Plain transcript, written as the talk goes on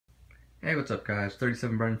Hey, what's up guys?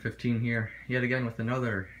 37Brennan15 here, yet again with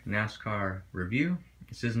another NASCAR review.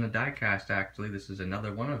 This isn't a diecast actually, this is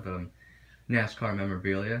another one of NASCAR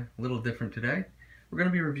memorabilia. A little different today. We're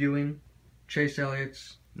going to be reviewing Chase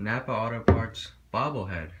Elliott's NAPA Auto Parts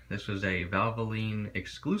Bobblehead. This was a Valvoline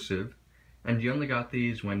exclusive, and you only got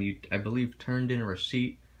these when you, I believe, turned in a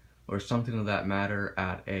receipt or something of that matter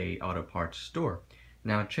at a auto parts store.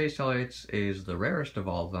 Now, Chase Elliott's is the rarest of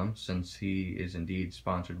all of them, since he is indeed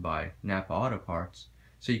sponsored by NAPA Auto Parts.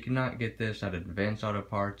 So you cannot get this at Advanced Auto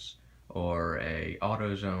Parts or a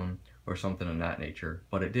AutoZone or something of that nature,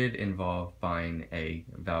 but it did involve buying a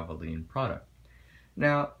Valvoline product.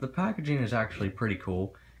 Now, the packaging is actually pretty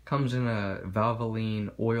cool. Comes in a Valvoline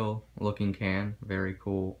oil looking can, very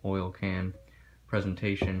cool oil can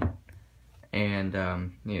presentation. And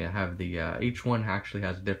have the each one actually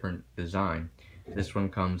has a different design. This one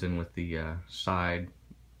comes in with the side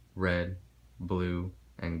red, blue,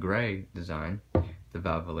 and gray design, the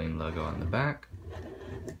Valvoline logo on the back,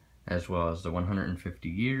 as well as the 150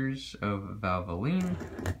 years of Valvoline.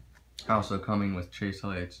 Also coming with Chase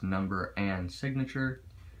Elliott's number and signature.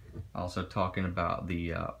 Also talking about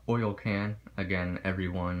the oil can. Again,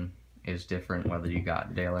 everyone is different, whether you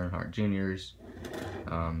got Dale Earnhardt Jr.'s,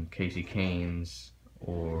 Casey Kane's,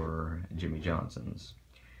 or Jimmy Johnson's.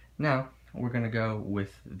 Now, we're going to go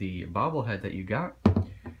with the bobblehead that you got.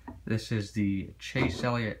 This is the Chase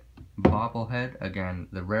Elliott bobblehead. Again,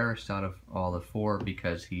 the rarest out of all the four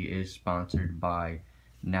because he is sponsored by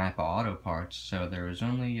NAPA Auto Parts. So there is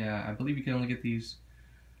only, I believe you can only get these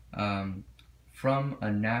from a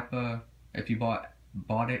NAPA, if you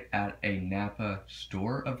bought it at a NAPA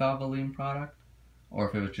store, a Valvoline product, or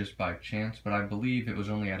if it was just by chance, but I believe it was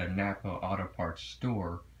only at a NAPA Auto Parts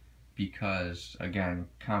store because, again,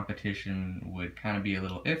 competition would kind of be a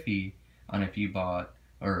little iffy on if you bought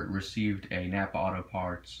or received a NAPA Auto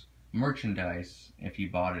Parts merchandise if you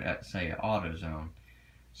bought it at, say, an AutoZone.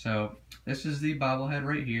 So this is the bobblehead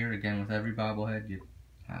right here. Again, with every bobblehead you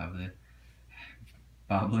have the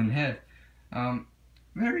bobbling head.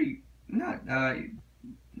 Very not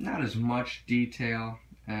as much detail.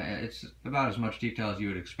 It's about as much detail as you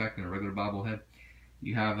would expect in a regular bobblehead.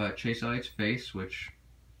 You have Chase Elliott's face, which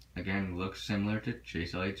again looks similar to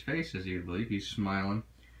Chase Elliott's face, as you'd believe. He's smiling.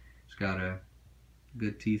 He's got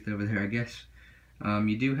good teeth over there, I guess.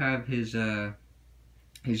 You do have his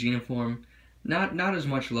uniform. Not as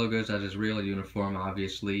much logos as his real uniform,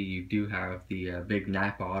 obviously. You do have the big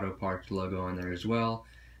NAPA Auto Parts logo on there as well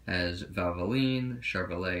as Valvoline,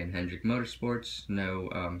 Chevrolet, and Hendrick Motorsports.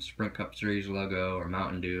 No Sprint Cup Series logo or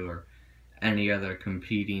Mountain Dew or any other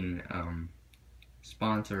competing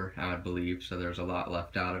sponsor, I believe, so there's a lot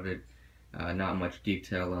left out of it. Not much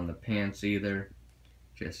detail on the pants either,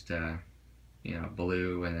 just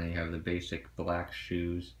blue, and then you have the basic black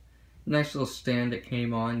shoes. Nice little stand that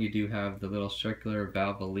came on. You do have the little circular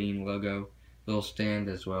Valvoline logo little stand,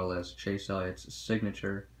 as well as Chase Elliott's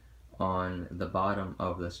signature on the bottom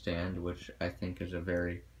of the stand, which I think is a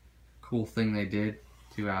very cool thing they did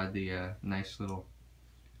to add the nice little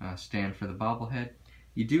stand for the bobblehead.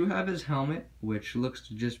 You do have his helmet, which looks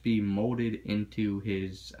to just be molded into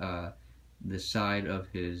his the side of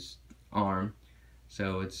his arm,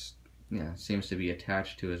 so it's seems to be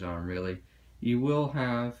attached to his arm really. You will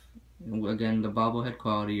have, again, the bobblehead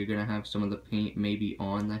quality. You're gonna have some of the paint maybe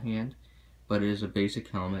on the hand, but it is a basic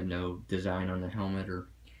helmet, no design on the helmet or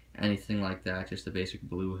anything like that, just a basic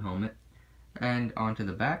blue helmet. And onto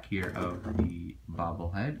the back here of the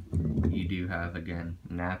bobblehead, you do have, again,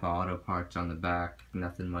 NAPA Auto Parts on the back.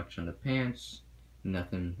 Nothing much on the pants,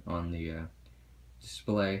 nothing on the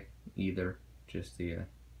display either, just the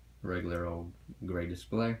regular old gray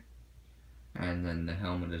display. And then the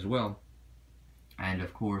helmet as well. And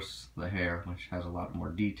of course the hair, which has a lot more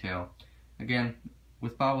detail. Again,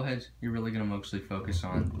 with bobbleheads, you're really going to mostly focus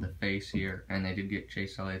on the face here, and they did get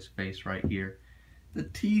Chase Elliott's face right here. The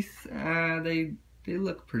teeth, they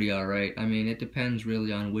look pretty alright. I mean, it depends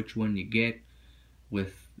really on which one you get,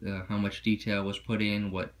 with how much detail was put in,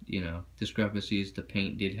 what, discrepancies the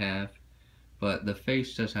paint did have. But the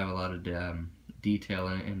face does have a lot of detail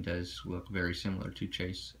in it and does look very similar to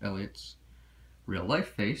Chase Elliott's real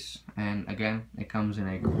life face. And again, it comes in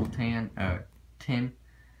a cool tin.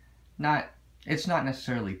 It's not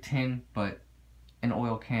necessarily tin, but an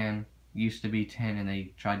oil can used to be tin, and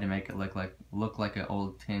they tried to make it look like an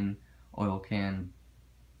old tin oil can.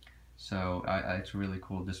 So it's a really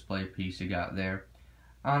cool display piece you got there.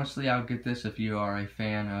 Honestly, I would get this if you are a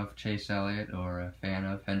fan of Chase Elliott or a fan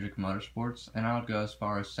of Hendrick Motorsports, and I would go as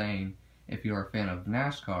far as saying if you're a fan of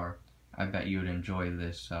NASCAR, I bet you would enjoy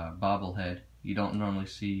this bobblehead. You don't normally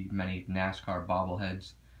see many NASCAR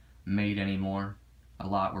bobbleheads made anymore. A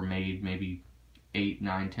lot were made maybe 8,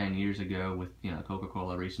 9, 10 years ago with, you know,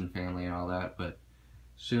 Coca-Cola, Recent Family and all that, but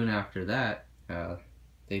soon after that,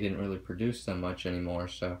 they didn't really produce them much anymore.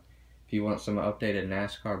 So if you want some updated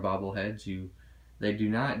NASCAR bobbleheads, they do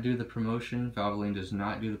not do the promotion. Valvoline does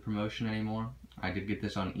not do the promotion anymore. I did get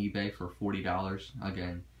this on eBay for $40.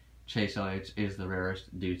 Again, Chase Elliott's is the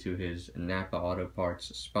rarest due to his NAPA Auto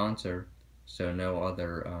Parts sponsor, so no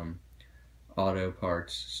other auto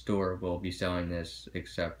parts store will be selling this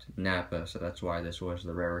except NAPA, so that's why this was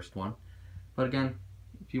the rarest one. But again,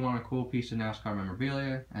 if you want a cool piece of NASCAR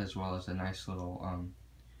memorabilia as well as a nice little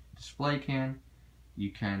display can,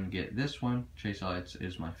 you can get this one. Chase Elliott's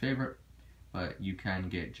is my favorite, but you can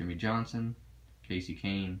get Jimmy Johnson, Casey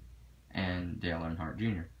Kane, and Dale Earnhardt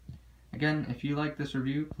Jr. Again, if you like this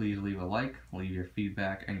review, please leave a like, leave your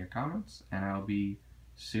feedback and your comments, and I'll be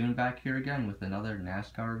soon back here again with another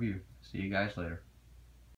NASCAR review. See you guys later.